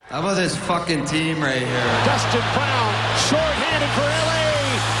How about this fucking team right here? Dustin Brown, short-handed for LA.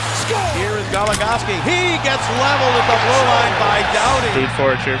 Score! Here is Goligoski. He gets leveled at the blue line by Doughty. Root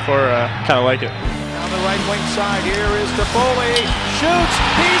for, cheer for, kind of like it. Down the right wing side, here is Toffoli. Shoots,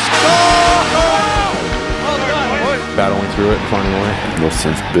 he scores! Well done, boy. Battling through it and finding a way. No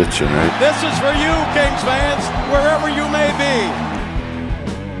sense bitching, right? This is for you, Kings fans, wherever you may be.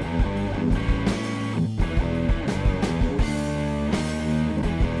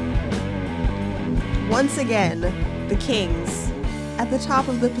 Once again, the Kings at the top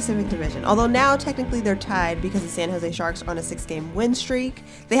of the Pacific Division. Although now technically they're tied because the San Jose Sharks are on a 6-game win streak.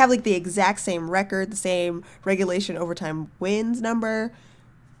 They have like the exact same record, the same regulation overtime wins number.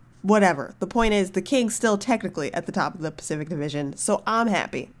 Whatever. The point is the Kings still technically at the top of the Pacific Division. So I'm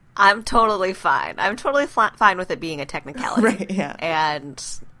happy. I'm totally fine. I'm totally fine with it being a technicality. Right, yeah. And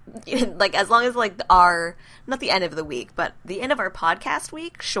like as long as like our, not the end of the week, but the end of our podcast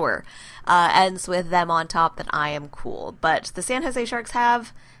week, sure, ends with them on top, then I am cool. But the San Jose Sharks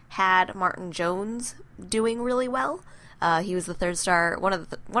have had Martin Jones doing really well. He was the third star, one of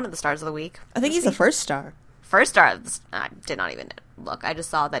the stars of the week. I think he's the first star. First star. I did not even look. I just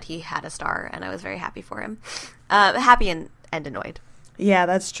saw that he had a star, and I was very happy for him. Happy and annoyed. Yeah,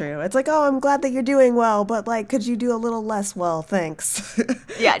 that's true. It's like, oh, I'm glad that you're doing well, but like, could you do a little less well? Thanks.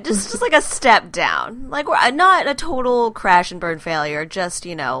 Yeah, just like a step down. Like, we're not a total crash and burn failure, just,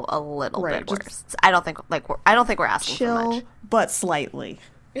 you know, a little bit worse. I don't think we're asking for much. Chill, but slightly.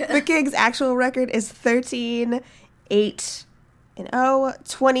 The Kings' actual record is 13-8-0,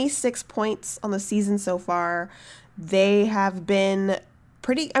 26 points on the season so far. They have been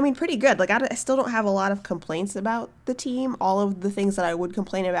pretty good. Like, I still don't have a lot of complaints about the team. All of the things that I would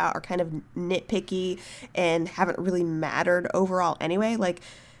complain about are kind of nitpicky and haven't really mattered overall anyway. Like,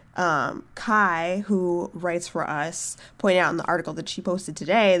 Kai, who writes for us, pointed out in the article that she posted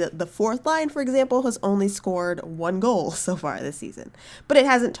today that the fourth line, for example, has only scored 1 goal so far this season. But it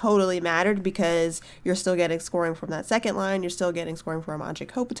hasn't totally mattered because you're still getting scoring from that second line. You're still getting scoring from Anze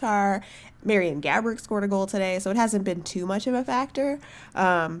Kopitar. Marian Gaborik scored a goal today, so it hasn't been too much of a factor.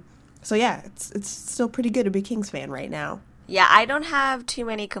 So yeah, it's still pretty good to be a Kings fan right now. Yeah, I don't have too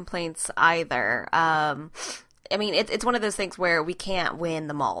many complaints either. I mean, it's one of those things where we can't win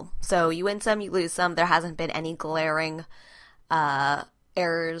them all. So you win some, you lose some. There hasn't been any glaring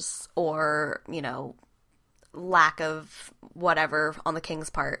errors or, you know, lack of whatever on the Kings'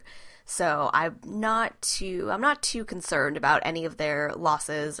 part. So I'm not too concerned about any of their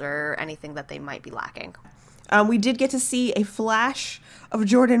losses or anything that they might be lacking. We did get to see a flash of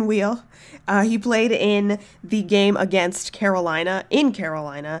Jordan Weal. He played in the game against Carolina,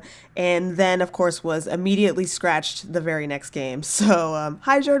 and then, of course, was immediately scratched the very next game. So,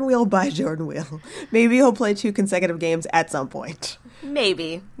 hi, Jordan Weal, bye, Jordan Weal. Maybe he'll play 2 consecutive games at some point.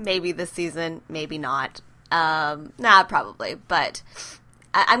 Maybe this season, maybe not. Probably, but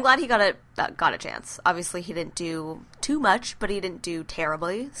I'm glad he got a chance. Obviously, he didn't do too much, but he didn't do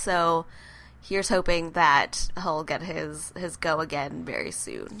terribly, so here's hoping that he'll get his go again very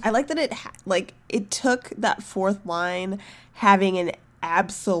soon. I like that it took that fourth line having an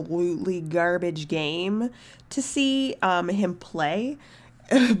absolutely garbage game to see him play,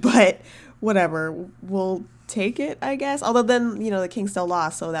 but whatever, we'll take it, I guess. Although then, you know, the Kings still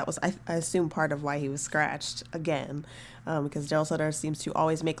lost, so that was, I assume, part of why he was scratched again. Because Daryl Sutter seems to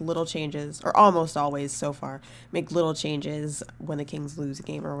always make little changes, or almost always so far, make little changes when the Kings lose a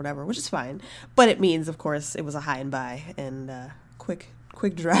game or whatever, which is fine. But it means, of course, it was a high and by and quick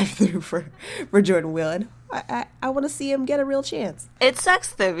drive through for Jordan Weal. And I want to see him get a real chance. It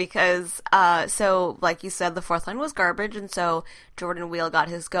sucks though because so like you said, the fourth line was garbage, and so Jordan Weal got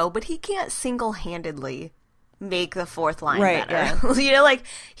his go, but he can't single-handedly make the fourth line better. Yeah. You know, like,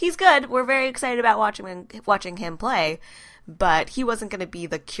 he's good. We're very excited about watching him play, but he wasn't going to be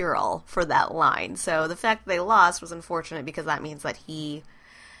the cure-all for that line. So the fact that they lost was unfortunate because that means that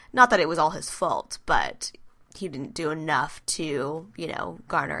not that it was all his fault, but he didn't do enough to, you know,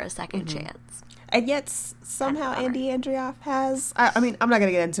 garner a second chance. And yet somehow Andy Andrioff has, I mean, I'm not going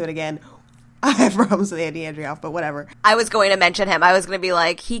to get into it again. I have problems with Andy Andrioff, but whatever. I was going to mention him. I was going to be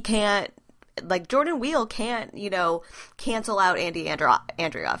like, he can't, like, Jordan Weal can't, you know, cancel out Andy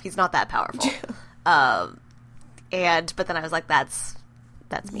Andrioff. He's not that powerful. But then I was like, that's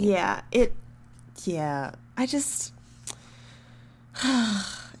me. I just,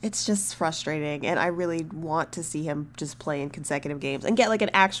 it's just frustrating, and I really want to see him just play in consecutive games and get, like,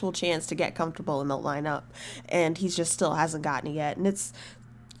 an actual chance to get comfortable in the lineup, and he just still hasn't gotten it yet, and it's,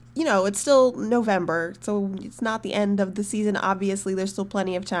 you know, it's still November, so it's not the end of the season. Obviously, there's still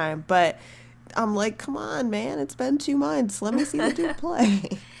plenty of time, but I'm like, come on, man, it's been 2 months. Let me see the dude play.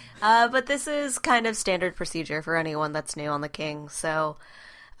 But this is kind of standard procedure for anyone that's new on the Kings. So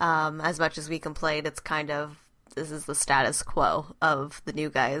as much as we complain, it's this is the status quo of the new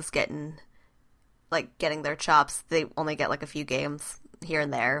guys getting their chops. They only get like a few games here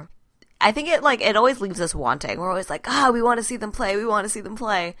and there. I think it always leaves us wanting. We're always like, we want to see them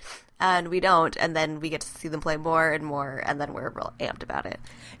play. And we don't, and then we get to see them play more and more, and then we're real amped about it.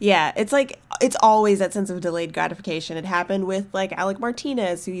 Yeah, it's always that sense of delayed gratification. It happened with like Alec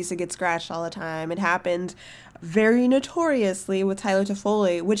Martinez, who used to get scratched all the time. It happened very notoriously with Tyler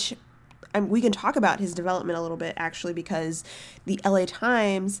Toffoli, which we can talk about his development a little bit, actually, because the LA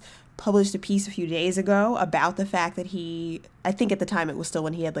Times published a piece a few days ago about the fact that I think at the time it was still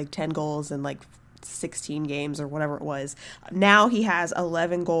when he had like 10 goals and like 16 games or whatever it was. Now he has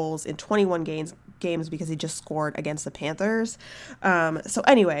 11 goals in 21 games because he just scored against the Panthers. So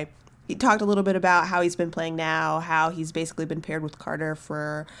anyway, he talked a little bit about how he's been playing now, how he's basically been paired with Carter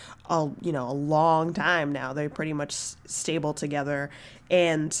for a long time now. They're pretty much stable together,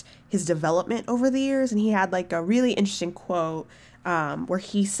 and his development over the years. And he had like a really interesting quote where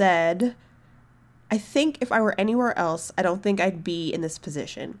he said, "I think if I were anywhere else, I don't think I'd be in this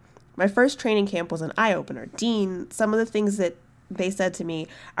position. My first training camp was an eye-opener. Dean, some of the things that they said to me,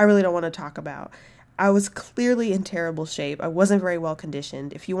 I really don't want to talk about. I was clearly in terrible shape. I wasn't very well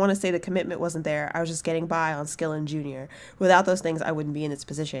conditioned. If you want to say the commitment wasn't there, I was just getting by on skill and junior. Without those things, I wouldn't be in this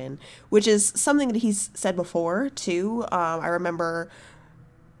position," which is something that he's said before, too. I remember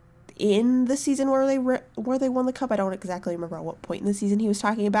in the season where they won the cup, I don't exactly remember at what point in the season he was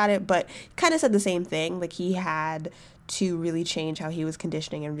talking about it, but kind of said the same thing. Like, he had to really change how he was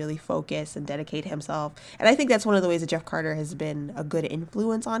conditioning and really focus and dedicate himself. And I think that's one of the ways that Jeff Carter has been a good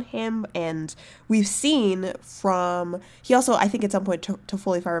influence on him. And we've seen he also, I think at some point,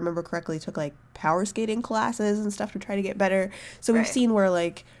 Toffoli, if I remember correctly, took like power skating classes and stuff to try to get better. So we've seen where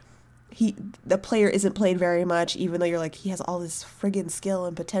like the player isn't played very much, even though you're like, he has all this friggin' skill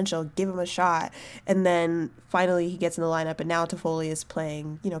and potential, give him a shot. And then finally he gets in the lineup, and now Toffoli is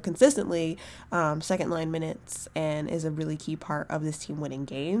playing, consistently second line minutes and is a really key part of this team winning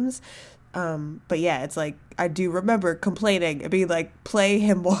games. But yeah, it's like, I do remember complaining and being like, play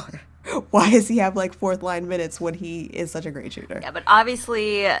him more. Why does he have like fourth line minutes when he is such a great shooter? Yeah, but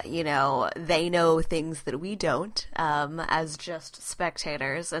obviously, they know things that we don't, as just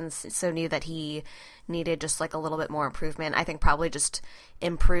spectators, and so knew that he needed just like a little bit more improvement. I think probably just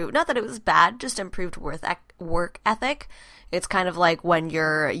improved, not that it was bad, just improved work ethic. It's kind of like when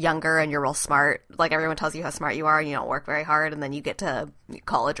you're younger and you're real smart, like everyone tells you how smart you are and you don't work very hard, and then you get to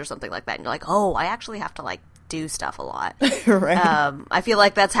college or something like that and you're like, oh, I actually have to like do stuff a lot. Right. I feel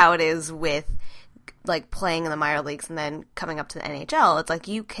like that's how it is with like playing in the minor leagues and then coming up to the NHL. It's like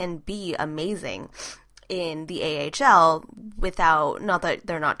you can be amazing in the AHL without, not that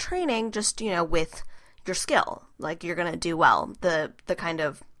they're not training, just, with your skill. Like, you're going to do well. The kind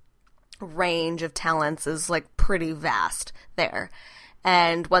of range of talents is like pretty vast there.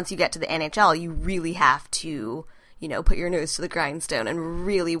 And once you get to the NHL, you really have to, put your nose to the grindstone and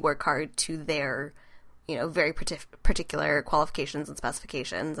really work hard to their very particular qualifications and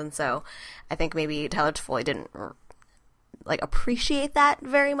specifications. And so I think maybe Tyler Toffoli didn't like appreciate that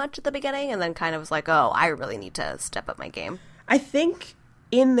very much at the beginning, and then kind of was like, oh, I really need to step up my game. I think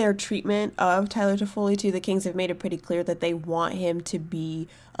in their treatment of Tyler Toffoli too, the Kings have made it pretty clear that they want him to be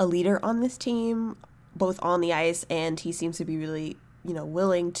a leader on this team, both on the ice, and he seems to be really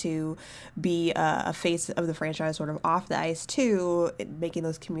willing to be a face of the franchise sort of off the ice too, making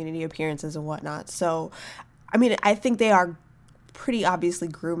those community appearances and whatnot. So, I mean, I think they are pretty obviously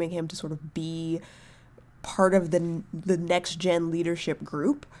grooming him to sort of be part of the next gen leadership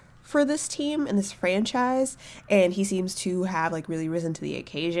group for this team and this franchise, and he seems to have like really risen to the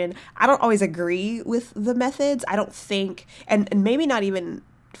occasion. I don't always agree with the methods. I don't think, and maybe not even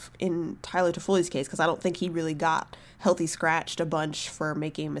in Tyler Toffoli's case, because I don't think he really got healthy scratched a bunch for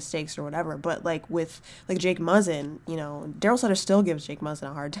making mistakes or whatever. But like with like Jake Muzzin, Daryl Sutter still gives Jake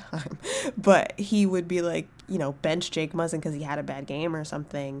Muzzin a hard time, but he would be like, bench Jake Muzzin because he had a bad game or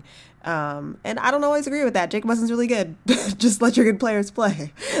something. And I don't always agree with that. Jake Muzzin's really good. Just let your good players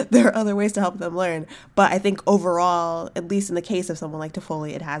play. There are other ways to help them learn. But I think overall, at least in the case of someone like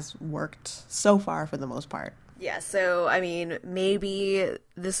Toffoli, it has worked so far for the most part. Yeah, so, I mean, maybe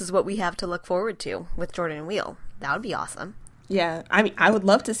this is what we have to look forward to with Jordan Weal. That would be awesome. Yeah, I mean, I would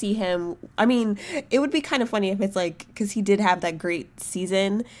love to see him. I mean, it would be kind of funny if it's like, because he did have that great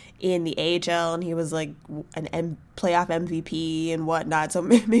season in the AHL, and he was like an playoff MVP and whatnot. So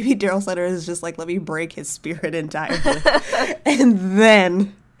maybe Daryl Sutter is just like, let me break his spirit entirely.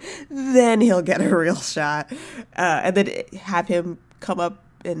 And then he'll get a real shot. And then have him come up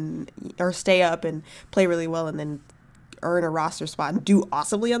or stay up and play really well and then earn a roster spot and do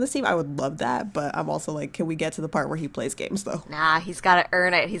awesomely on this team. I would love that, but I'm also like, can we get to the part where he plays games though? Nah, he's got to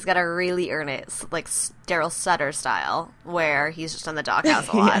earn it. He's got to really earn it, like Daryl Sutter style, where he's just on the doghouse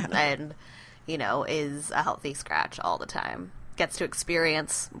a lot and, you know, is a healthy scratch all the time. Gets to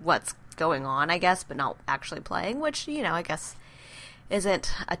experience what's going on, I guess, but not actually playing, which, you know, I guess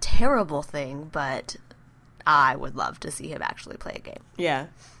isn't a terrible thing, but I would love to see him actually play a game.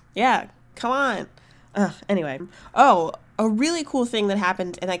 Yeah, come on. Anyway, a really cool thing that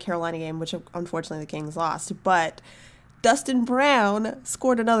happened in that Carolina game, which unfortunately the Kings lost, but Dustin Brown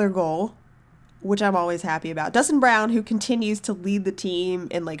scored another goal, which I'm always happy about. Dustin Brown, who continues to lead the team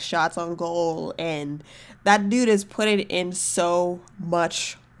in like shots on goal, and that dude is putting in so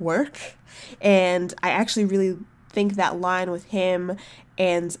much work, and I actually really think that line with him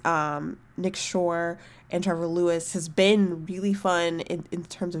and Nick Shore and Trevor Lewis has been really fun in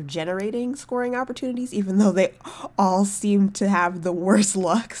terms of generating scoring opportunities, even though they all seem to have the worst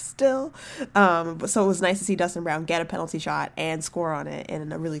luck still. So it was nice to see Dustin Brown get a penalty shot and score on it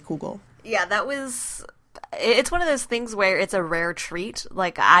in a really cool goal. Yeah, it's one of those things where it's a rare treat.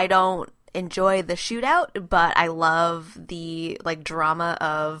 Like, I don't enjoy the shootout, but I love the like drama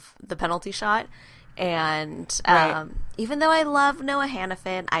of the penalty shot. And even though I love Noah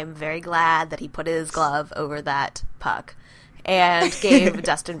Hannafin, I'm very glad that he put his glove over that puck and gave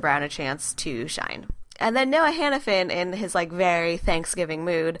Dustin Brown a chance to shine. And then Noah Hannafin, in his like very Thanksgiving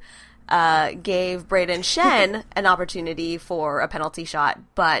mood, gave Braden Shen an opportunity for a penalty shot,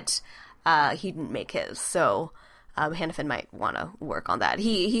 but he didn't make his. So Hannafin might want to work on that.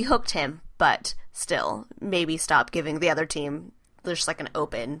 He hooked him, but still, maybe stop giving the other team just like an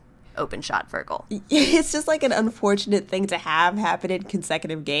open shot for a goal. It's just like an unfortunate thing to have happen in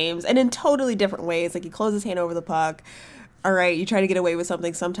consecutive games and in totally different ways. Like, he closed his hand over the puck. All right, you try to get away with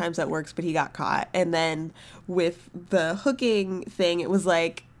something. Sometimes that works, but he got caught. And then with the hooking thing, it was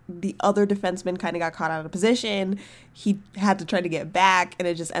like the other defenseman kind of got caught out of position. He had to try to get back, and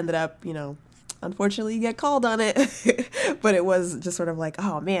it just ended up, you know, unfortunately you get called on it. But it was just sort of like,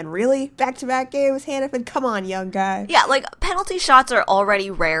 oh man, really? Back-to-back games, Hannafin? Come on, young guy. Yeah, like, penalty shots are already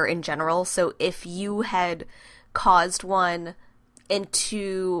rare in general, so if you had caused one in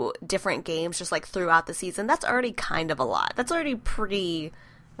 2 different games just like throughout the season, that's already kind of a lot. That's already pretty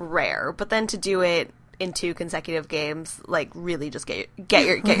rare. But then to do it in 2 consecutive games, like, really just get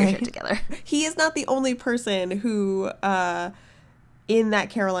your shit together. He is not the only person who in that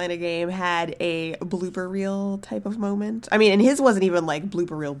Carolina game had a blooper reel type of moment. I mean, and his wasn't even like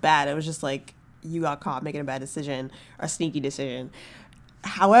blooper reel bad. It was just like, you got caught making a bad decision, or a sneaky decision.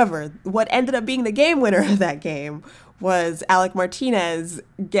 However, what ended up being the game winner of that game was Alec Martinez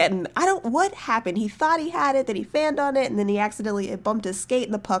getting, what happened? He thought he had it, then he fanned on it, and then it bumped his skate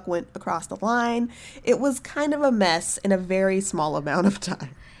and the puck went across the line. It was kind of a mess in a very small amount of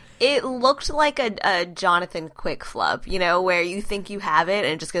time. It looked like a Jonathan Quick flub, you know, where you think you have it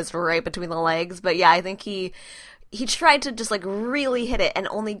and it just goes right between the legs. But yeah, I think he tried to just like really hit it and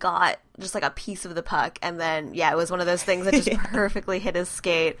only got just like a piece of the puck. And then, yeah, it was one of those things that just perfectly hit his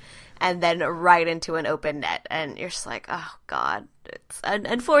skate and then right into an open net. And you're just like, oh God, it's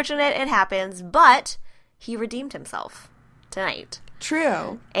unfortunate. It happens. But he redeemed himself tonight.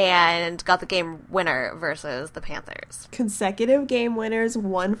 True. And got the game winner versus the Panthers. Consecutive game winners,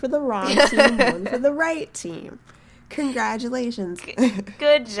 one for the wrong team, one for the right team. Congratulations.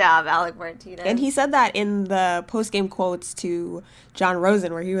 Good job, Alec Martinez. And he said that in the post-game quotes to John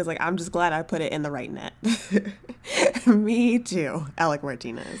Rosen, where he was like, I'm just glad I put it in the right net. Me too, Alec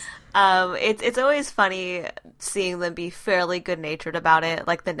Martinez. It's always funny seeing them be fairly good-natured about it,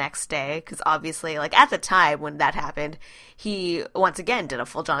 like, the next day, because obviously, like, at the time when that happened, he, once again, did a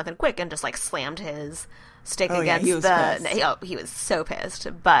full Jonathan Quick and just, like, slammed his stick against he was pissed. He was so pissed,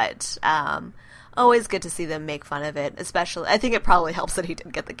 but, always good to see them make fun of it, especially, I think it probably helps that he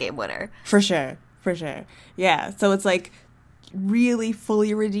did get the game winner. For sure. Yeah, so it's like, really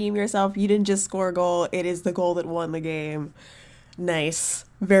fully redeem yourself. You didn't just score a goal, it is the goal that won the game. Nice.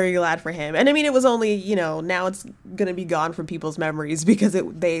 Very glad for him. And I mean, it was only, you know, now it's going to be gone from people's memories because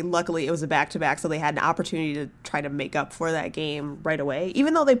luckily it was a back-to-back, so they had an opportunity to try to make up for that game right away.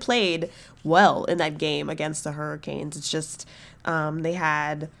 Even though they played well in that game against the Hurricanes, it's just they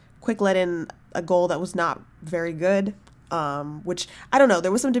had Quick let in a goal that was not very good. which I don't know.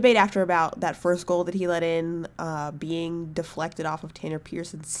 There was some debate after about that first goal that he let in being deflected off of Tanner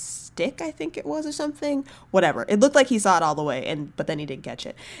Pearson's stick, I think it was, or something. Whatever. It looked like he saw it all the way, but then he didn't catch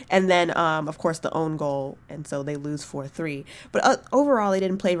it. And then, of course, the own goal, and so they lose 4-3. But overall, they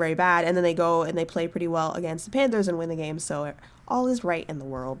didn't play very bad, and then they go and they play pretty well against the Panthers and win the game, so all is right in the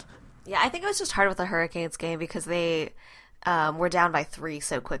world. Yeah, I think it was just hard with the Hurricanes game because they were down by 3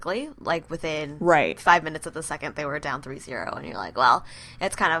 so quickly. Like, within 5 minutes of the second, they were down 3-0. And you're like, well,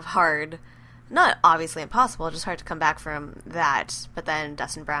 it's kind of hard. Not obviously impossible, just hard to come back from that. But then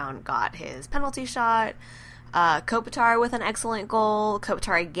Dustin Brown got his penalty shot. Kopitar with an excellent goal.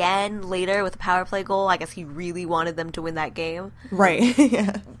 Kopitar again later with a power play goal. I guess he really wanted them to win that game. Right,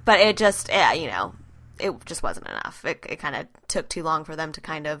 yeah. But it just, it just wasn't enough. It kind of took too long for them to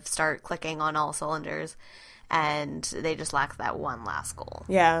kind of start clicking on all cylinders. And they just lacked that one last goal.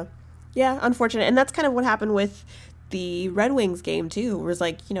 Yeah, unfortunate. And that's kind of what happened with the Red Wings game, too. It was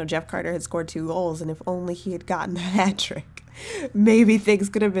like, Jeff Carter had scored 2 goals, and if only he had gotten that hat trick, maybe things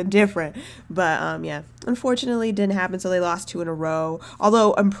could have been different. But, unfortunately, it didn't happen, so they lost 2 in a row.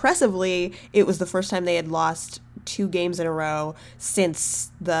 Although, impressively, it was the first time they had lost 2 games in a row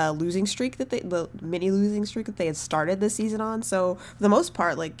since the losing streak the mini losing streak that they had started this season on. So, for the most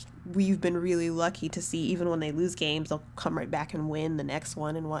part, we've been really lucky to see even when they lose games, they'll come right back and win the next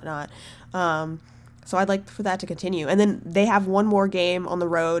one and whatnot. So I'd like for that to continue. And then they have one more game on the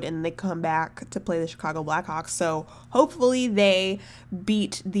road and they come back to play the Chicago Blackhawks. So hopefully they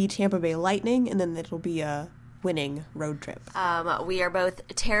beat the Tampa Bay Lightning and then it'll be a winning road trip. We are both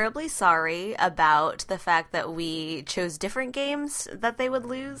terribly sorry about the fact that we chose different games that they would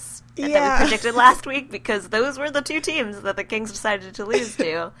lose that we predicted last week, because those were the 2 teams that the Kings decided to lose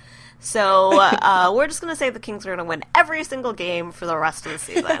to. So we're just going to say the Kings are going to win every single game for the rest of the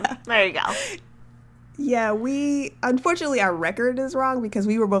season. There you go. Yeah, unfortunately, our record is wrong because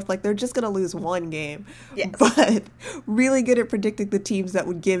we were both like, they're just going to lose 1 game. Yes. But really good at predicting the teams that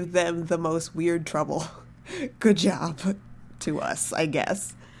would give them the most weird trouble. Good job to us, I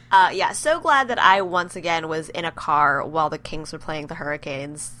guess. So glad that I once again was in a car while the Kings were playing the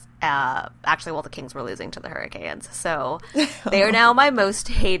Hurricanes. Actually, while the Kings were losing to the Hurricanes. So they are now my most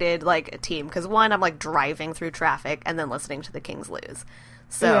hated team because one, I'm driving through traffic and then listening to the Kings lose.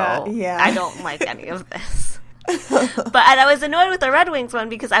 So I don't like any of this. And I was annoyed with the Red Wings one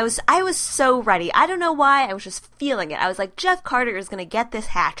because I was so ready. I don't know why. I was just feeling it. I was like, Jeff Carter is going to get this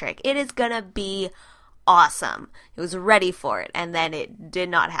hat trick. It is going to be awesome. It was ready for it, and then it did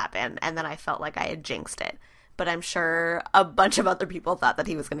not happen, and then I felt like I had jinxed it. But I'm sure a bunch of other people thought that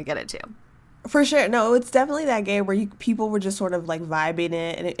he was going to get it too. For sure. No, it's definitely that game where people were just sort of vibing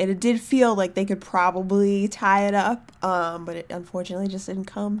it, and it did feel like they could probably tie it up, but it unfortunately just didn't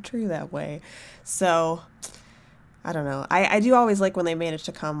come true that way. So I don't know. I do always like when they manage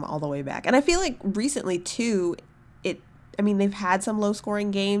to come all the way back, and I feel like recently too, they've had some low-scoring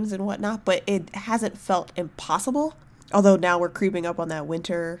games and whatnot, but it hasn't felt impossible. Although now we're creeping up on that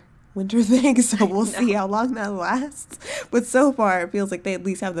winter thing, so we'll see how long that lasts. But so far, it feels like they at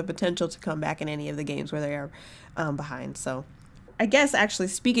least have the potential to come back in any of the games where they are behind. So I guess, actually,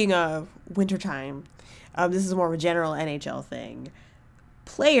 speaking of wintertime, this is more of a general NHL thing.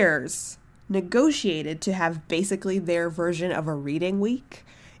 Players negotiated to have basically their version of a reading week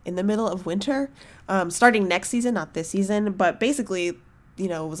in the middle of winter, starting next season, not this season, but basically, it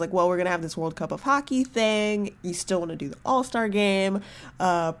was like, well, we're going to have this World Cup of Hockey thing. You still want to do the All-Star game.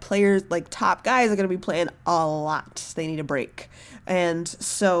 Players, top guys are going to be playing a lot. They need a break. And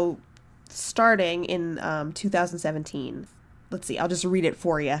so starting in 2017, let's see, I'll just read it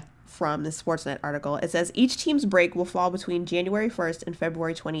for you from the Sportsnet article. It says, each team's break will fall between January 1st and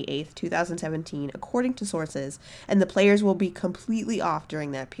February 28th, 2017, according to sources, and the players will be completely off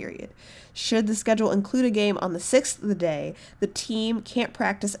during that period. Should the schedule include a game on the 6th of the day, the team can't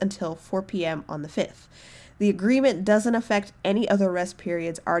practice until 4 p.m. on the 5th. The agreement doesn't affect any other rest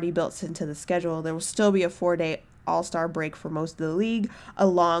periods already built into the schedule. There will still be a 4-day All-Star break for most of the league,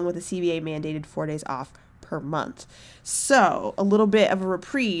 along with the CBA mandated 4 days off per month. So a little bit of a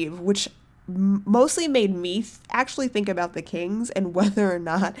reprieve, which mostly made me actually think about the Kings and whether or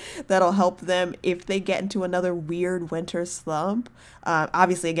not that'll help them if they get into another weird winter slump.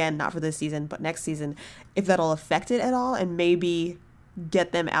 Obviously, again, not for this season, but next season, if that'll affect it at all and maybe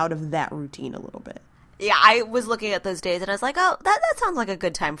get them out of that routine a little bit. Yeah, I was looking at those days and I was like, oh, that sounds like a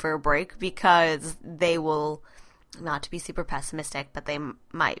good time for a break, because they will, not to be super pessimistic, but they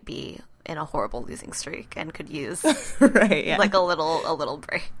might be in a horrible losing streak and could use right, yeah. a little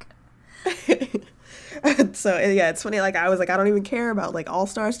break. So yeah, it's funny. Like I was like, I don't even care about like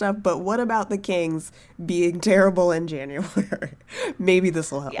all-star stuff, but what about the Kings being terrible in January? Maybe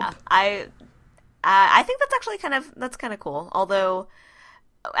this will help. Yeah, I think that's actually kind of cool. Although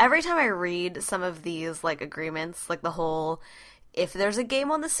every time I read some of these like agreements, like the whole, if there's a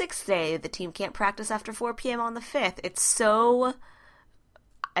game on the 6th day, the team can't practice after 4 p.m. on the 5th. It's so,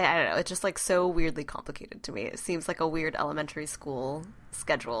 I don't know, it's just like so weirdly complicated to me. It seems like a weird elementary school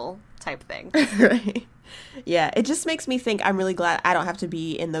schedule type thing. Right. Yeah, it just makes me think I'm really glad I don't have to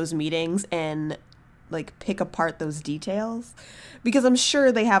be in those meetings and like pick apart those details, because I'm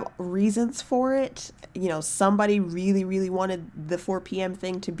sure they have reasons for it. You know, somebody really, really wanted the 4 p.m.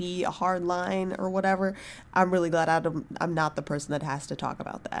 thing to be a hard line or whatever. I'm really glad I'm not the person that has to talk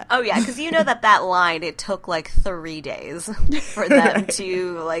about that. Oh, yeah, because you know that line, it took like 3 days for them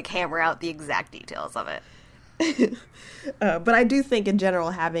to like hammer out the exact details of it. But I do think in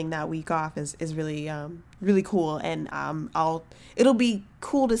general having that week off is really really cool, and it'll be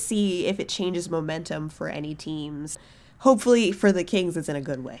cool to see if it changes momentum for any teams. Hopefully for the Kings it's in a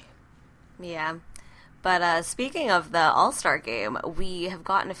good way. Yeah. But speaking of the All-Star game, we have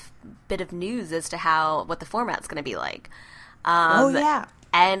gotten a bit of news as to what the format's going to be like. Yeah.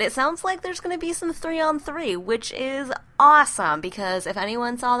 And it sounds like there's going to be some 3-on-3, which is awesome, because if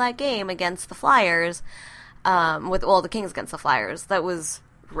anyone saw that game against the Flyers, the Kings against the Flyers, that was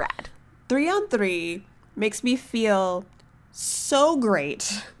rad. 3-on-3 makes me feel so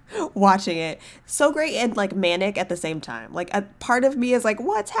great watching it. So great and like manic at the same time. Like a part of me is like,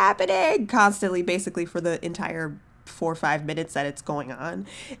 what's happening? Constantly, basically, for the entire 4 or 5 minutes that it's going on.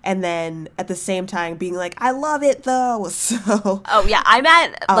 And then at the same time being like, I love it though. So oh yeah, I'm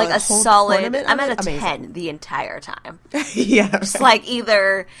at like a solid, I'm at a amazing. 10 the entire time. Yeah. Just like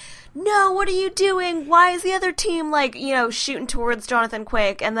either, no, what are you doing? Why is the other team, like, you know, shooting towards Jonathan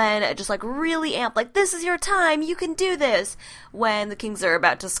Quick? And then just, like, really amp, like, this is your time, you can do this, when the Kings are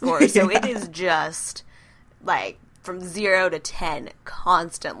about to score. So it is just, like, from 0 to 10,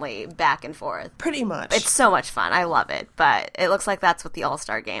 constantly back and forth. Pretty much. It's so much fun. I love it. But it looks like that's what the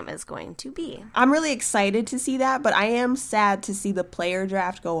All-Star game is going to be. I'm really excited to see that, but I am sad to see the player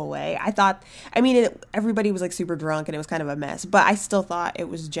draft go away. Everybody was like super drunk and it was kind of a mess, but I still thought it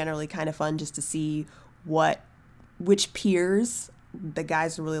was generally kind of fun just to see which peers, the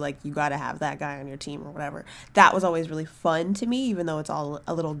guys are really like, you got to have that guy on your team or whatever. That was always really fun to me, even though it's all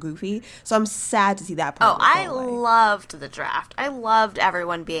a little goofy. So I'm sad to see that part. I loved the draft. I loved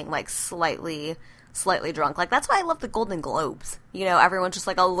everyone being like slightly drunk. Like, that's why I love the Golden Globes. You know, everyone's just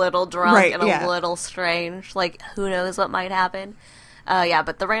like a little drunk and a little strange. Like, who knows what might happen.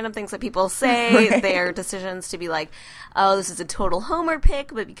 But the random things that people say, their decisions to be like, oh, this is a total homer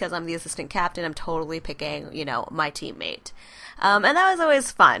pick, but because I'm the assistant captain, I'm totally picking, you know, my teammate. And that was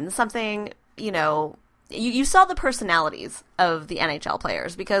always fun. Something, you know, you saw the personalities of the NHL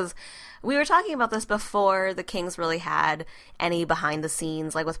players, because we were talking about this before the Kings really had any behind the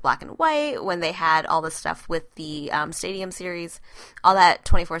scenes, like with Black and White, when they had all this stuff with the Stadium Series, all that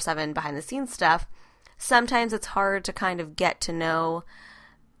 24/7 behind the scenes stuff. Sometimes it's hard to kind of get to know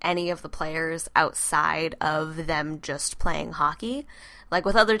any of the players outside of them just playing hockey. Like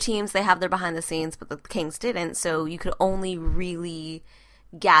with other teams, they have their behind the scenes, but the Kings didn't, so you could only really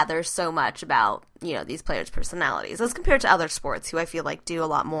gather so much about, you know, these players' personalities as compared to other sports who I feel like do a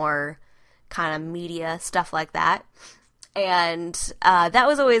lot more kind of media stuff like that. And that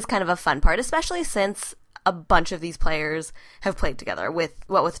was always kind of a fun part, especially since a bunch of these players have played together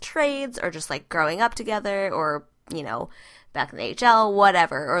with trades or just like growing up together, or, you know, back in the AHL,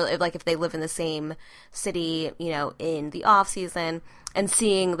 whatever, or like if they live in the same city, you know, in the off season, and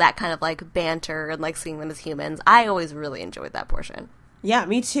seeing that kind of like banter and like seeing them as humans. I always really enjoyed that portion. Yeah,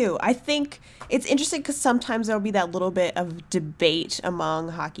 me too. I think it's interesting because sometimes there'll be that little bit of debate among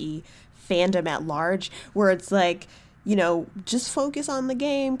hockey fandom at large where it's like, you know, just focus on the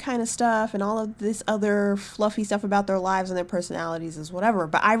game kind of stuff, and all of this other fluffy stuff about their lives and their personalities is whatever.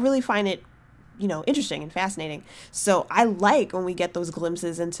 But I really find it, you know, interesting and fascinating. So I like when we get those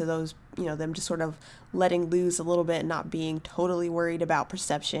glimpses into those, you know, them just sort of letting loose a little bit and not being totally worried about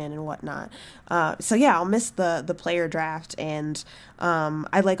perception and whatnot. So yeah, I'll miss the player draft, and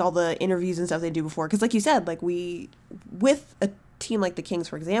I like all the interviews and stuff they do before. Because like you said, like with a team like the Kings,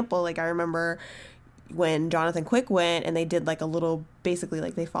 for example, like I remember when Jonathan Quick went and they did like a little, basically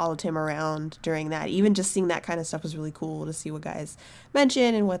like they followed him around during that. Even just seeing that kind of stuff was really cool to see what guys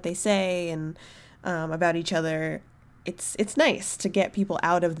mention and what they say and about each other. It's nice to get people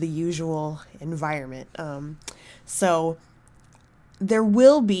out of the usual environment. So there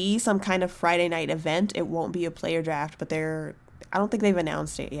will be some kind of Friday night event. It won't be a player draft, but I don't think they've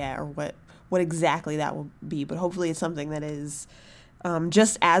announced it yet or what exactly that will be, but hopefully it's something that is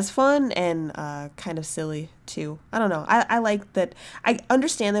just as fun and kind of silly too. I don't know. I like that. I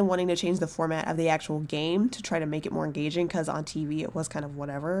understand them wanting to change the format of the actual game to try to make it more engaging, because on TV it was kind of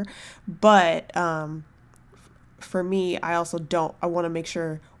whatever. But for me, I also I want to make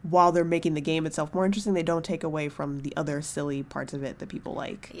sure while they're making the game itself more interesting, they don't take away from the other silly parts of it that people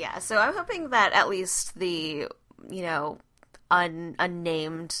like. Yeah, so I'm hoping that at least the,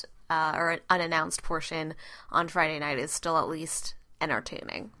 unnamed or unannounced portion on Friday night is still at least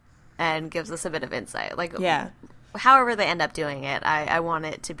entertaining and gives us a bit of insight. Like, however they end up doing it, I want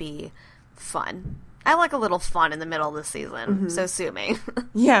it to be fun. I like a little fun in the middle of the season, so sue me.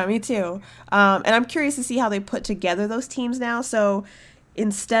 Yeah, me too. And I'm curious to see how they put together those teams now. So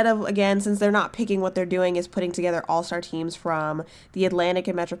instead of, again, since they're not picking, what they're doing is putting together all-star teams from the Atlantic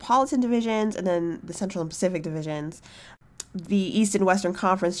and Metropolitan divisions and then the Central and Pacific divisions. The East and Western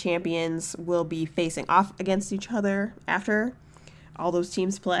Conference champions will be facing off against each other after all those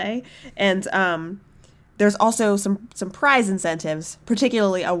teams play. And there's also some prize incentives,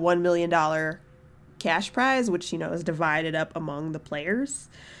 particularly a $1 million cash prize, which, is divided up among the players.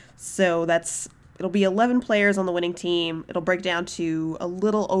 So it'll be 11 players on the winning team. It'll break down to a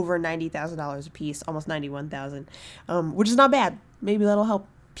little over $90,000 a piece, almost $91,000, which is not bad. Maybe that'll help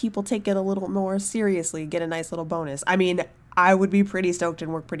people take it a little more seriously, get a nice little bonus. I mean, I would be pretty stoked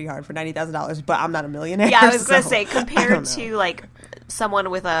and work pretty hard for $90,000, but I'm not a millionaire. Yeah, I was going to say, compared to, like, someone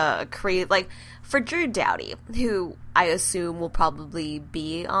with a like, for Drew Doughty, who I assume will probably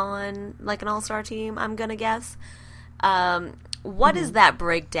be on, like, an all-star team, I'm going to guess, what does that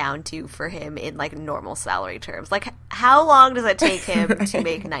break down to for him in, like, normal salary terms? Like, how long does it take him to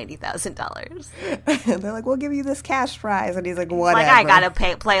make $90,000? They're like, we'll give you this cash prize. And he's like, whatever. Like, I gotta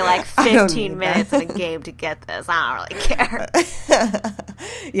play like 15 minutes in a game to get this. I don't really care.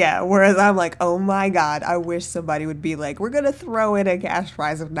 Yeah, whereas I'm like, oh my God, I wish somebody would be like, we're going to throw in a cash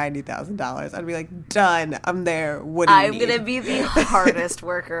prize of $90,000. I'd be like, done. I'm there. What do you need? I'm going to be the hardest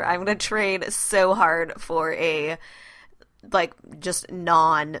worker. I'm going to train so hard for a, like, just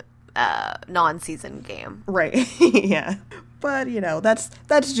non-season game. Right. Yeah. But,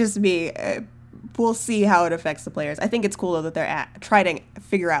 that's just me. We'll see how it affects the players. I think it's cool, though, that they're trying to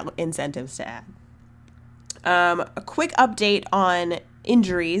figure out incentives to add. A quick update on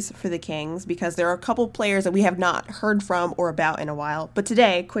injuries for the Kings, because there are a couple players that we have not heard from or about in a while. But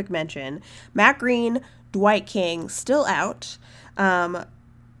today, quick mention, Matt Green, Dwight King, still out. John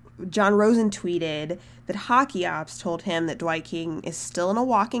Rosen tweeted that Hockey Ops told him that Dwight King is still in a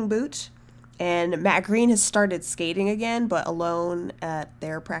walking boot, and Matt Green has started skating again, but alone at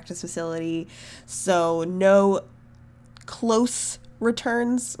their practice facility. So no close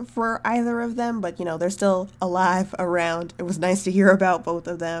returns for either of them, but they're still alive around. It was nice to hear about both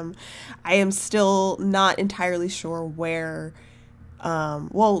of them. I am still not entirely sure where, I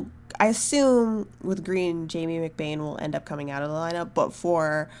assume with Green, Jamie McBain will end up coming out of the lineup, but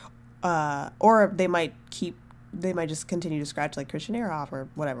or they might just continue to scratch like Christian Ehrhoff or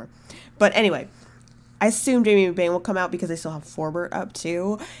whatever. But anyway, I assume Jamie McBain will come out because they still have Forbert up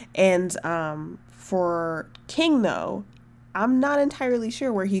too. And for King, though, I'm not entirely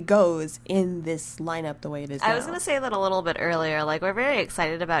sure where he goes in this lineup the way it is now. I was going to say that a little bit earlier. Like, we're very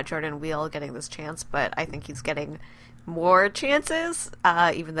excited about Jordan Weal getting this chance, but I think he's getting more chances,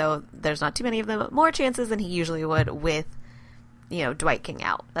 even though there's not too many of them, but more chances than he usually would with, Dwight King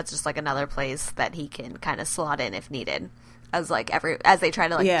out. That's just like another place that he can kind of slot in if needed, as they try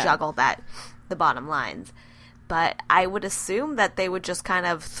to juggle the bottom lines. But I would assume that they would just kind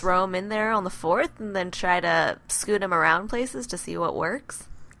of throw him in there on the fourth and then try to scoot him around places to see what works.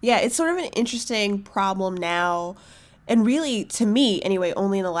 Yeah, it's sort of an interesting problem now. And really, to me, anyway,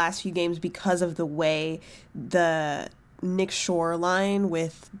 only in the last few games, because of the way the Nick Shore line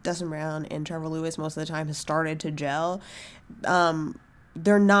with Dustin Brown and Trevor Lewis most of the time has started to gel. Since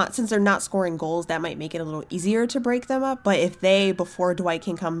they're not scoring goals, that might make it a little easier to break them up. But if they, before Dwight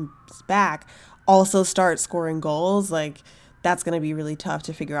King comes back, also start scoring goals, like, that's going to be really tough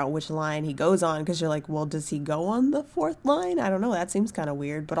to figure out which line he goes on, because you're like, well, does he go on the fourth line? I don't know. That seems kind of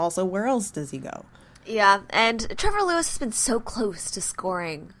weird. But also, where else does he go? Yeah, and Trevor Lewis has been so close to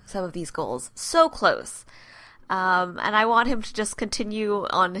scoring some of these goals. So close. And I want him to just continue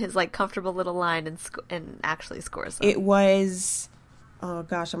on his, like, comfortable little line and actually score some. It was, oh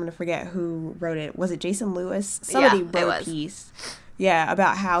gosh, I'm going to forget who wrote it. Was it Jason Lewis? Somebody wrote a piece. Yeah,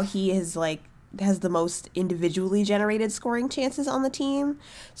 about how he is, like, has the most individually generated scoring chances on the team.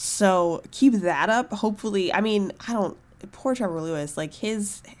 So keep that up. Hopefully, poor Trevor Lewis, like,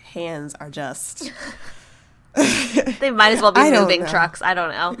 his hands are just... They might as well be moving trucks. I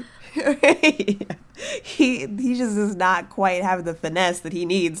don't know. He just does not quite have the finesse that he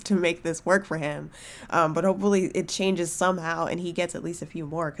needs to make this work for him. But hopefully it changes somehow and he gets at least a few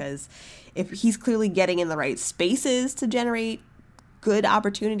more, because if he's clearly getting in the right spaces to generate good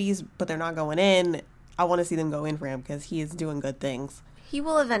opportunities, but they're not going in, I want to see them go in for him because he is doing good things. He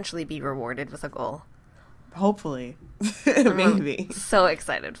will eventually be rewarded with a goal. Hopefully. Maybe. I'm so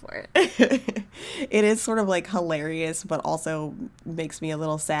excited for it. It is sort of like hilarious, but also makes me a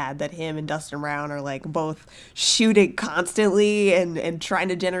little sad that him and Dustin Brown are like both shooting constantly and trying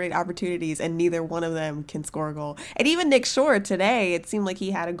to generate opportunities, and neither one of them can score a goal. And even Nick Shore today, it seemed like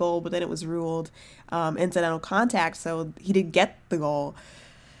he had a goal, but then it was ruled incidental contact, so he didn't get the goal.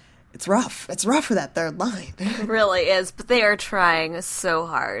 It's rough. It's rough for that third line. It really is, but they are trying so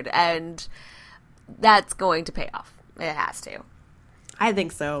hard, and that's going to pay off. It has to. I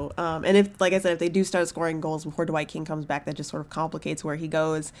think so. And if, like I said, if they do start scoring goals before Dwight King comes back, that just sort of complicates where he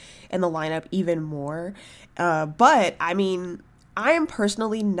goes in the lineup even more. But, I mean, I am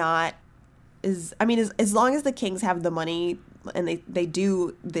personally not as long as the Kings have the money and they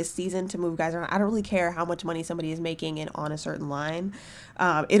do this season to move guys around, I don't really care how much money somebody is making and on a certain line.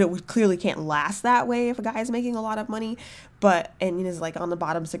 It clearly can't last that way if a guy is making a lot of money, and is like on the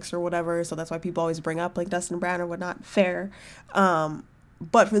bottom six or whatever. So that's why people always bring up like Dustin Brown or whatnot. Fair.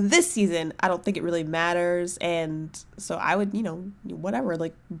 But for this season, I don't think it really matters. And so I would, whatever,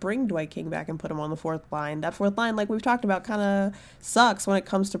 like bring Dwight King back and put him on the fourth line. That fourth line, like we've talked about, kind of sucks when it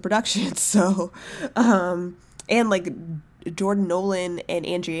comes to production. So, and like Jordan Nolan and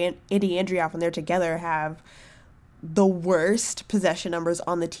Andy Andrioff, when they're together, have the worst possession numbers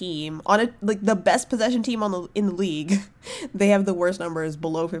on the team. Like the best possession team in the league, they have the worst numbers,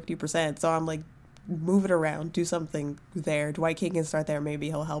 below 50%. So I'm like, move it around, do something there. Dwight King can start there. Maybe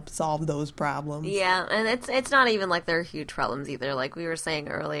he'll help solve those problems. Yeah, and it's not even like they're huge problems either. Like we were saying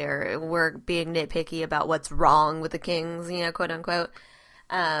earlier, we're being nitpicky about what's wrong with the Kings, quote unquote.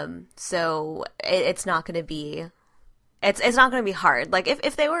 So it's not going to be. It's not going to be hard. Like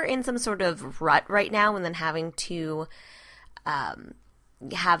if they were in some sort of rut right now and then having to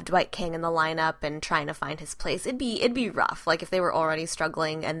have Dwight King in the lineup and trying to find his place, it'd be rough. Like if they were already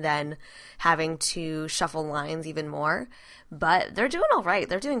struggling and then having to shuffle lines even more. But they're doing all right.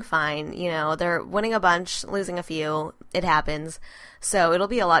 They're doing fine. They're winning a bunch, losing a few. It happens. So it'll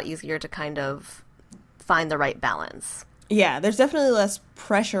be a lot easier to kind of find the right balance. Yeah, there's definitely less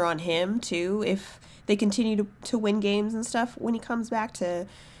pressure on him too if they continue to win games and stuff when he comes back to.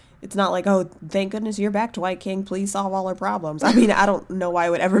 It's not like, oh, thank goodness you're back, Dwight King. Please solve all our problems. I mean, I don't know why it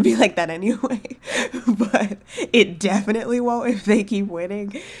would ever be like that anyway, but it definitely won't if they keep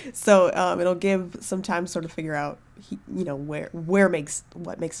winning. So it'll give some time to sort of figure out, what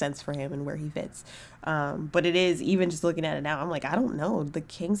makes sense for him and where he fits. But it is, even just looking at it now, I'm like, I don't know. The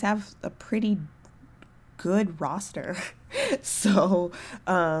Kings have a pretty good roster. So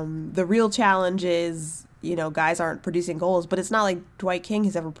the real challenge is, guys aren't producing goals, but it's not like Dwight King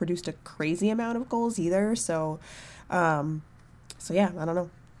has ever produced a crazy amount of goals either. So yeah, I don't know.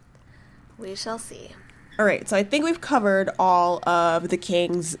 We shall see. All right, so I think we've covered all of the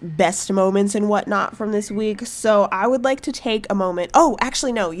Kings' best moments and whatnot from this week. So I would like to take a moment. Oh,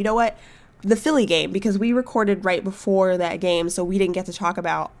 actually, no, you know what? The Philly game, because we recorded right before that game, so we didn't get to talk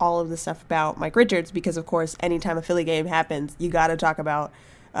about all of the stuff about Mike Richards, because, of course, anytime a Philly game happens, you got to talk about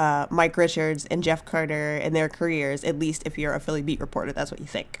Mike Richards and Jeff Carter and their careers, at least if you're a Philly beat reporter. That's what you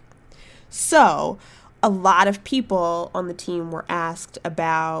think. So a lot of people on the team were asked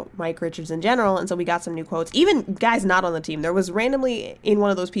about Mike Richards in general, and so we got some new quotes. Even guys not on the team. There was randomly in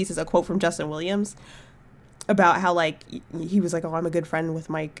one of those pieces a quote from Justin Williams about how, like, he was like, oh, I'm a good friend with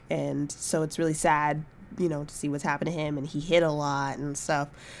Mike, and so it's really sad, to see what's happened to him, and he hit a lot and stuff.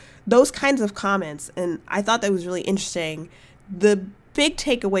 Those kinds of comments, and I thought that was really interesting. The big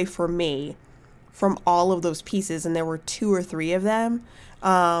takeaway for me from all of those pieces, and there were 2 or 3 of them,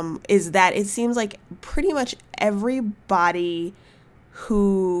 is that it seems like pretty much everybody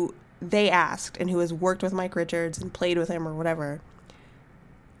who they asked and who has worked with Mike Richards and played with him or whatever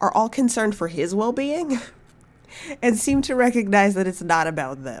are all concerned for his well-being and seem to recognize that it's not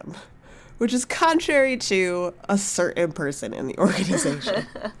about them, which is contrary to a certain person in the organization.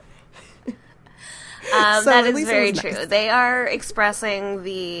 That is very true. Nice. They are expressing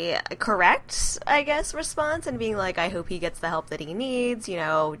the correct, I guess, response and being like, I hope he gets the help that he needs,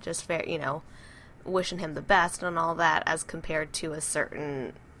 just fair, wishing him the best and all that, as compared to a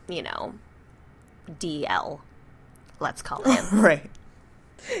certain, DL, let's call him. Right.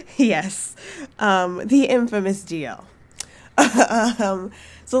 Yes. The infamous DL.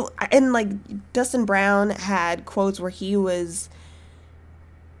 And like Dustin Brown had quotes where he was,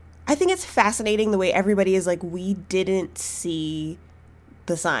 I think it's fascinating the way everybody is like, we didn't see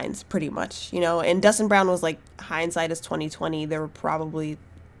the signs pretty much, and Dustin Brown was like, hindsight is 2020. There were probably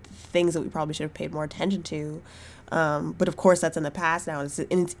things that we probably should have paid more attention to. But of course that's in the past now, and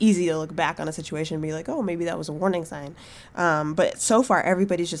it's easy to look back on a situation and be like, oh, maybe that was a warning sign. But so far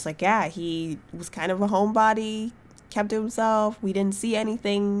everybody's just like, yeah, he was kind of a homebody, kept to himself. We didn't see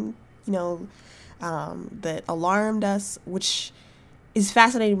anything, that alarmed us, which is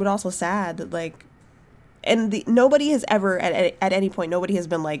fascinating but also sad that like, and nobody has ever at any point, nobody has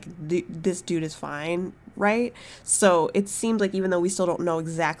been like, this dude is fine, right? So it seems like even though we still don't know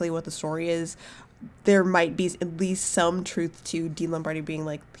exactly what the story is, there might be at least some truth to Dean Lombardi being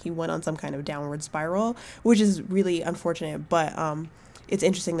like, he went on some kind of downward spiral, which is really unfortunate, but it's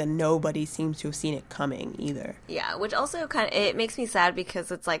interesting that nobody seems to have seen it coming either. Yeah, which also it makes me sad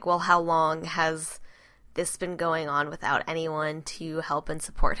because it's like, well, how long has this been going on without anyone to help and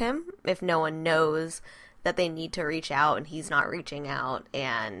support him if no one knows that they need to reach out and he's not reaching out?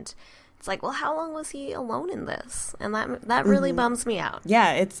 And it's like, well, how long was he alone in this? And that really bums me out.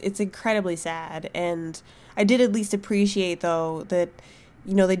 Yeah, it's incredibly sad. And I did at least appreciate, though, that,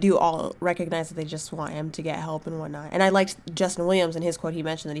 they do all recognize that they just want him to get help and whatnot. And I liked Justin Williams in his quote. He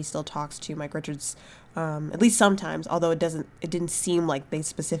mentioned that he still talks to Mike Richards, at least sometimes, although it didn't seem like they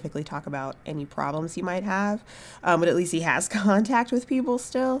specifically talk about any problems he might have. But at least he has contact with people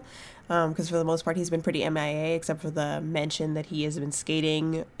still. Because for the most part, he's been pretty MIA, except for the mention that he has been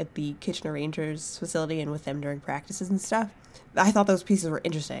skating at the Kitchener Rangers facility and with them during practices and stuff. I thought those pieces were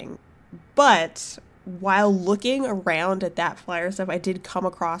interesting. But while looking around at that Flyer stuff, I did come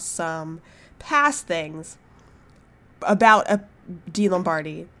across some past things about Dean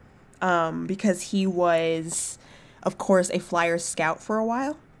Lombardi, because he was, of course, a Flyers scout for a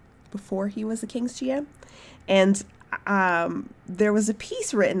while before he was the Kings GM. And there was a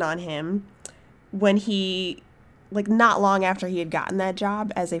piece written on him when he, like, not long after he had gotten that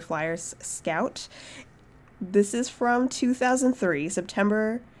job as a Flyers scout. This is from 2003,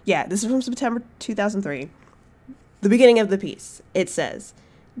 September 2003. The beginning of the piece, it says,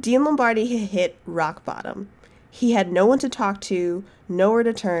 Dean Lombardi hit rock bottom. He had no one to talk to, nowhere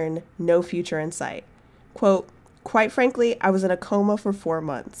to turn, no future in sight. Quote, quite frankly, I was in a coma for 4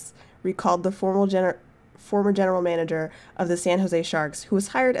 months, recalled the former general manager of the San Jose Sharks, who was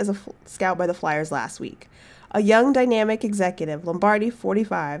hired as a scout by the Flyers last week. A young, dynamic executive, Lombardi,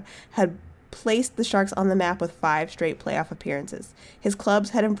 45, had placed the Sharks on the map with 5 straight playoff appearances. His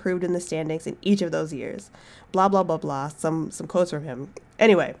clubs had improved in the standings in each of those years. Blah, blah, blah, blah. Some quotes from him.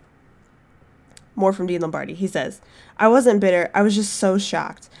 Anyway, more from Dean Lombardi. He says, I wasn't bitter. I was just so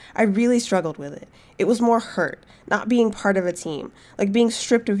shocked. I really struggled with it. It was more hurt, not being part of a team, like being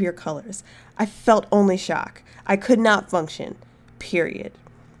stripped of your colors. I felt only shock. I could not function. Period.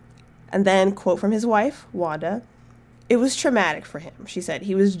 And then, quote from his wife, Wanda, it was traumatic for him, she said.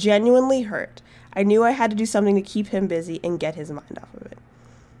 He was genuinely hurt. I knew I had to do something to keep him busy and get his mind off of it.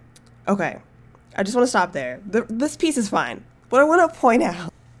 Okay, I just want to stop there. This piece is fine. But I want to point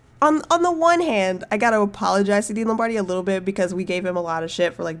out, on the one hand, I got to apologize to Dean Lombardi a little bit because we gave him a lot of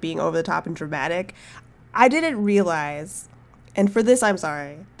shit for like being over the top and dramatic. I didn't realize, and for this I'm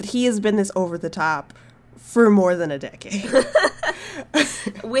sorry, that he has been this over the top for more than a decade.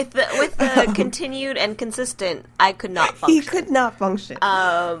 with the continued and consistent, I could not function. He could not function.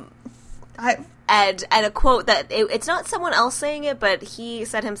 And a quote that it's not someone else saying it, but he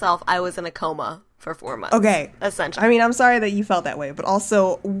said himself, I was in a coma for 4 months. Okay. Essentially. I mean, I'm sorry that you felt that way, but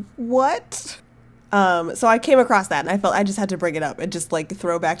also, what? So I came across that, and I felt I just had to bring it up and just, like,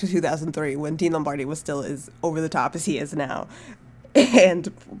 throw back to 2003 when Dean Lombardi was still as over the top as he is now.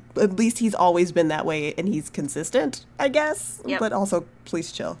 And at least he's always been that way, and he's consistent, I guess. Yep. But also,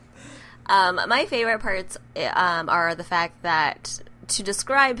 please chill. My favorite parts are the fact that to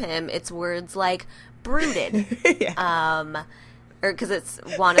describe him, it's words like brooded. Yeah. Or because it's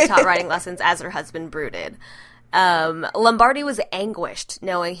Wanda taught writing lessons as her husband brooded. Lombardi was anguished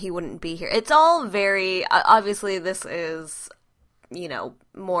knowing he wouldn't be here. It's all very, obviously this is,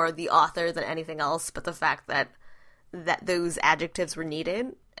 more the author than anything else, but the fact that those adjectives were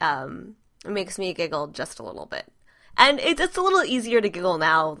needed, makes me giggle just a little bit. And it's a little easier to giggle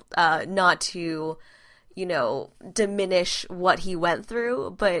now, not to, diminish what he went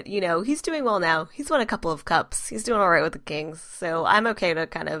through, but, he's doing well now. He's won a couple of cups. He's doing all right with the Kings, so I'm okay to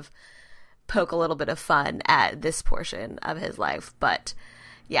kind of poke a little bit of fun at this portion of his life. But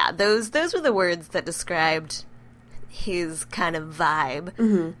yeah, those were the words that described his kind of vibe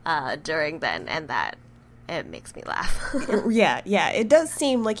during then and it makes me laugh. Yeah, it does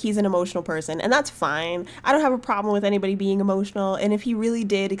seem like he's an emotional person, and that's fine. I don't have a problem with anybody being emotional, and if he really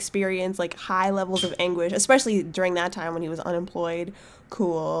did experience like high levels of anguish, especially during that time when he was unemployed,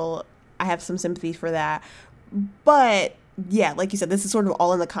 cool. I have some sympathy for that. But yeah, like you said, this is sort of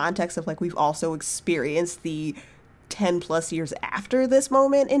all in the context of like we've also experienced the 10 plus years after this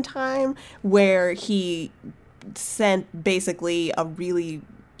moment in time where he sent basically a really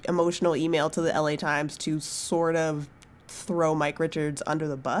emotional email to the LA Times to sort of throw Mike Richards under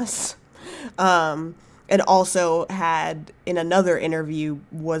the bus. And also had, in another interview,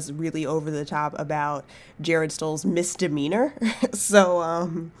 was really over the top about Jared Stoll's misdemeanor. So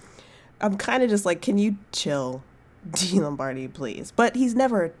I'm kind of just like, can you chill, D. Lombardi, please? But he's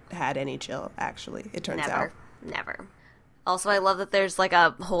never had any chill, actually, it turns out. Never. Also, I love that there's like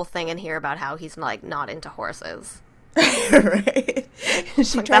a whole thing in here about how he's like not into horses. Right.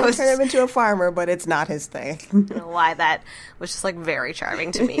 She like, tried to turn him into a farmer, but it's not his thing. I don't know why that was just like very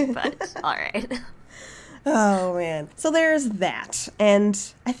charming to me, but all right. Oh, man. So there's that. And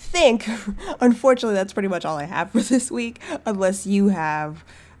I think, unfortunately, that's pretty much all I have for this week, unless you have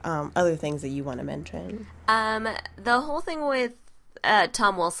other things that you want to mention. The whole thing with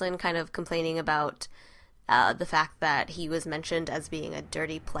Tom Wilson kind of complaining about the fact that he was mentioned as being a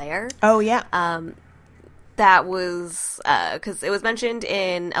dirty player. Oh, yeah. That was because it was mentioned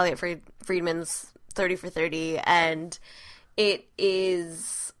in Elliot Friedman's 30 for 30, and it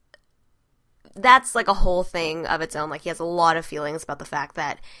is... That's like a whole thing of its own. Like, he has a lot of feelings about the fact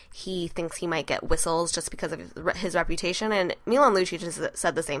that he thinks he might get whistles just because of his reputation. And Milan Lucic has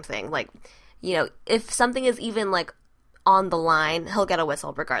said the same thing. Like, you know, if something is even like on the line, he'll get a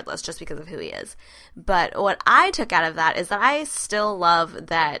whistle regardless just because of who he is. But what I took out of that is that I still love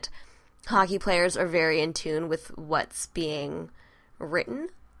that hockey players are very in tune with what's being written.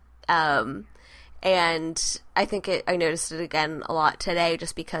 And I think I noticed it again a lot today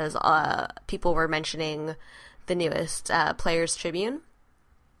just because people were mentioning the newest Players Tribune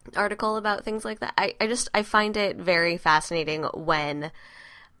article about things like that. I find it very fascinating when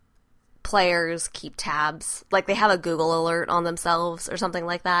players keep tabs, like they have a Google alert on themselves or something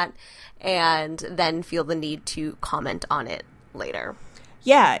like that, and then feel the need to comment on it later.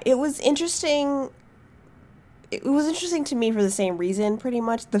 Yeah, it was interesting. It was interesting to me for the same reason, pretty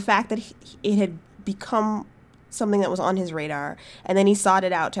much. The fact that it had become something that was on his radar, and then he sought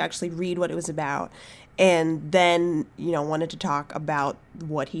it out to actually read what it was about, and then, you know, wanted to talk about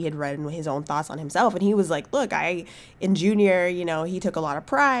what he had read and his own thoughts on himself. And he was like, look, in junior, you know, he took a lot of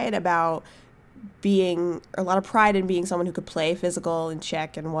pride in being someone who could play physical and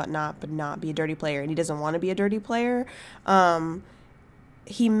check and whatnot, but not be a dirty player, and he doesn't want to be a dirty player.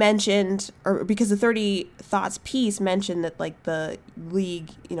 He mentioned, or because the 30 Thoughts piece mentioned that like the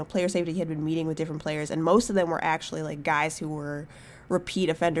league, you know, player safety had been meeting with different players, and most of them were actually like guys who were repeat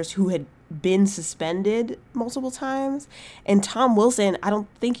offenders who had been suspended multiple times. And Tom Wilson, I don't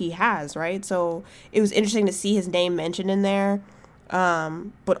think he has, right? So it was interesting to see his name mentioned in there.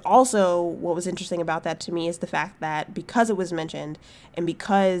 But also what was interesting about that to me is the fact that because it was mentioned and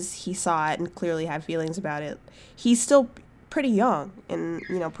because he saw it and clearly had feelings about it, he's still pretty young and,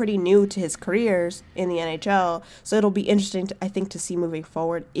 you know, pretty new to his careers in the NHL. So it'll be interesting, I think, to see moving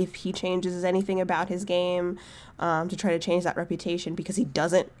forward if he changes anything about his game to try to change that reputation, because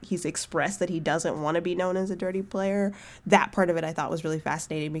he's expressed that he doesn't want to be known as a dirty player. That part of it I thought was really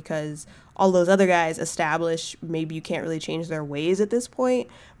fascinating, because all those other guys establish maybe you can't really change their ways at this point.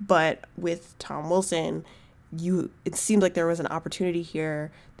 But with Tom Wilson, it seemed like there was an opportunity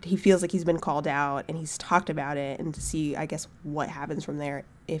here that he feels like he's been called out and he's talked about it, and to see, I guess, what happens from there,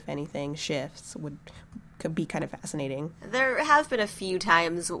 if anything shifts, could be kind of fascinating. There have been a few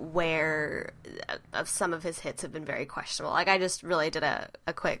times where some of his hits have been very questionable. Like, I just really did a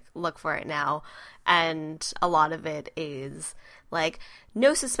quick look for it now, and a lot of it is like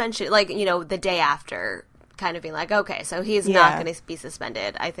no suspension, like, you know, the day after, kind of being like, okay, so he's not going to be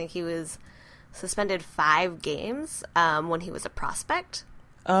suspended. I think he was suspended 5 games when he was a prospect.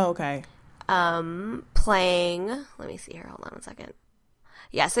 Oh, okay. Playing, let me see here, hold on one second.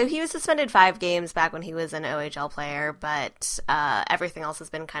 Yeah, so he was suspended 5 games back when he was an OHL player, but everything else has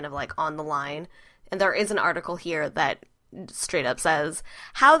been kind of like on the line. And there is an article here that straight up says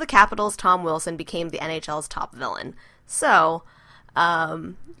how the Capitals' Tom Wilson became the NHL's top villain. So,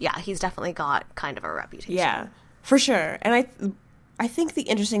 yeah, he's definitely got kind of a reputation. Yeah, for sure. And I think the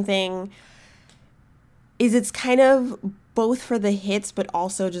interesting thing is it's kind of both for the hits, but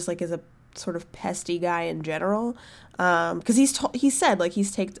also just like as a sort of pesty guy in general. Because he said like he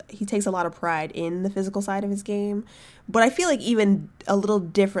takes a lot of pride in the physical side of his game, but I feel like even a little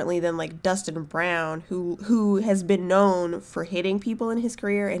differently than like Dustin Brown, who has been known for hitting people in his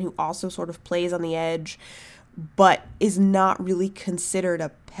career and who also sort of plays on the edge, but is not really considered a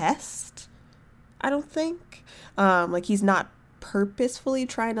pest. I don't think. Like he's not purposefully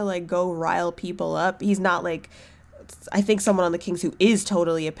trying to like go rile people up. He's not like. I think someone on the Kings who is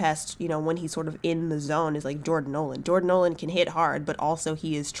totally a pest, you know, when he's sort of in the zone is like Jordan Nolan. Jordan Nolan can hit hard, but also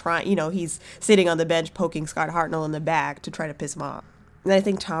he is trying, you know, he's sitting on the bench poking Scott Hartnell in the back to try to piss him off. And I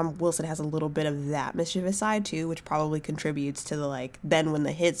think Tom Wilson has a little bit of that mischievous side too, which probably contributes to the like, then when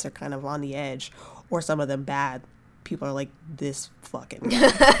the hits are kind of on the edge or some of them bad, people are like, this fucking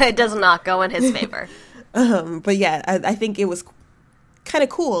guy. It does not go in his favor. But yeah, I think it was kind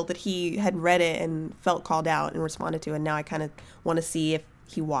of cool that he had read it and felt called out and responded to, and now I kind of want to see if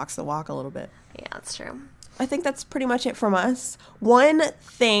he walks the walk a little bit. Yeah, that's true. I think that's pretty much it from us. One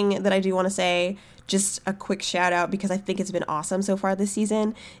thing that I do want to say, just a quick shout out because I think it's been awesome so far this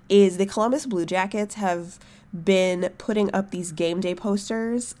season, is the Columbus Blue Jackets have been putting up these game day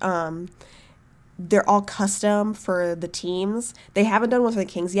posters. They're all custom for the teams. They haven't done one for the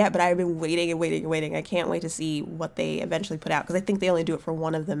Kings yet, but I've been waiting. I can't wait to see what they eventually put out because I think they only do it for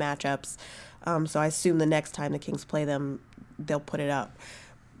one of the matchups. So I assume the next time the Kings play them, they'll put it up.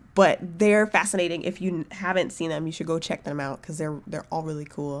 But they're fascinating. If you haven't seen them, you should go check them out because they're all really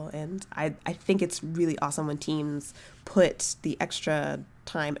cool. And I think it's really awesome when teams put the extra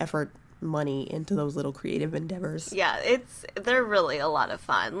time, effort, money into those little creative endeavors. Yeah, they're really a lot of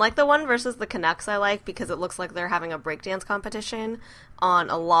fun. Like the one versus the Canucks I like because it looks like they're having a breakdance competition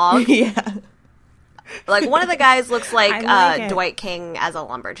on a log. Yeah. Like one of the guys looks like, like Dwight King as a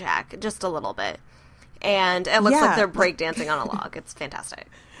lumberjack, just a little bit. And it looks like they're breakdancing on a log. It's fantastic.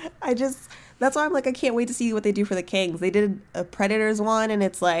 That's why I'm like, I can't wait to see what they do for the Kings. They did a Predators one and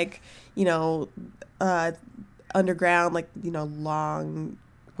it's like, you know, underground, like, you know, long...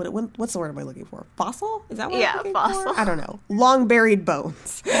 What's the word am I looking for? Fossil? Is that what I'm looking fossil. For? I don't know. Long buried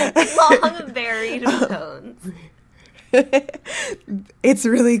bones. Long buried bones. It's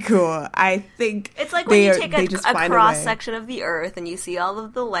really cool. I think it's like when you take a cross section of the earth and you see all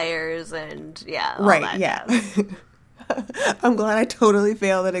of the layers and all right, that yeah. jazz. I'm glad I totally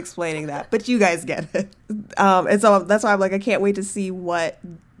failed at explaining that, but you guys get it. And so that's why I'm like, I can't wait to see what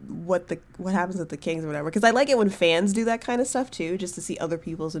happens with the Kings or whatever, because I like it when fans do that kind of stuff too, just to see other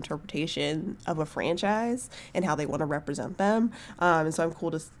people's interpretation of a franchise and how they want to represent them. And so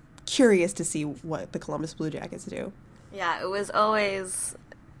I'm curious to see what the Columbus Blue Jackets do. Yeah, it was always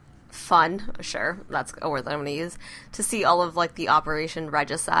fun, sure, that's a word that I'm going to use, to see all of like the Operation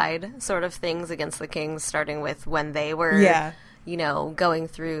Regicide sort of things against the Kings, starting with when they were, you know, going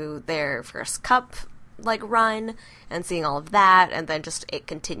through their first cup like run and seeing all of that, and then just it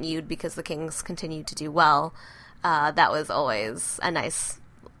continued because the Kings continued to do well. That was always a nice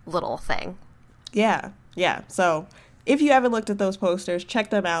little thing. Yeah. So if you haven't looked at those posters, check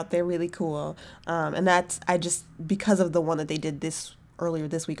them out. They're really cool. And because of the one that they did earlier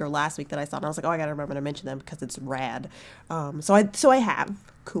this week or last week that I saw, and I was like, oh, I gotta remember to mention them because it's rad. So I have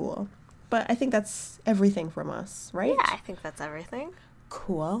cool. But I think that's everything from us, right? Yeah, I think that's everything.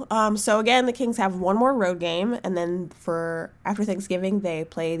 Cool. So again, the Kings have one more road game, and then after Thanksgiving, they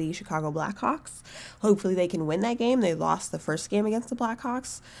play the Chicago Blackhawks. Hopefully they can win that game. They lost the first game against the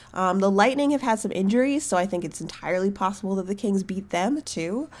Blackhawks. The Lightning have had some injuries, so I think it's entirely possible that the Kings beat them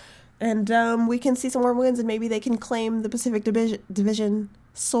too. And we can see some more wins, and maybe they can claim the Pacific Division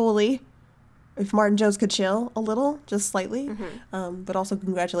solely. If Martin Jones could chill a little, just slightly. Mm-hmm. But also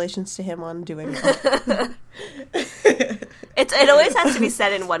congratulations to him on doing well. It always has to be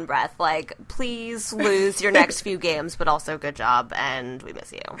said in one breath, like, please lose your next few games, but also good job, and we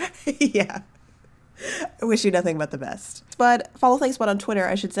miss you. Yeah. I wish you nothing but the best. But follow ThanksBud on Twitter,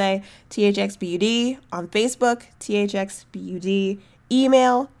 I should say, THXBUD. On Facebook, THXBUD.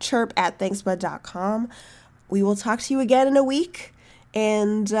 Email, chirp@thanksbud.com. We will talk to you again in a week.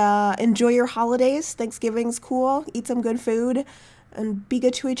 And enjoy your holidays. Thanksgiving's cool. Eat some good food. And be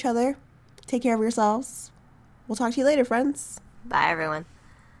good to each other. Take care of yourselves. We'll talk to you later, friends. Bye, everyone.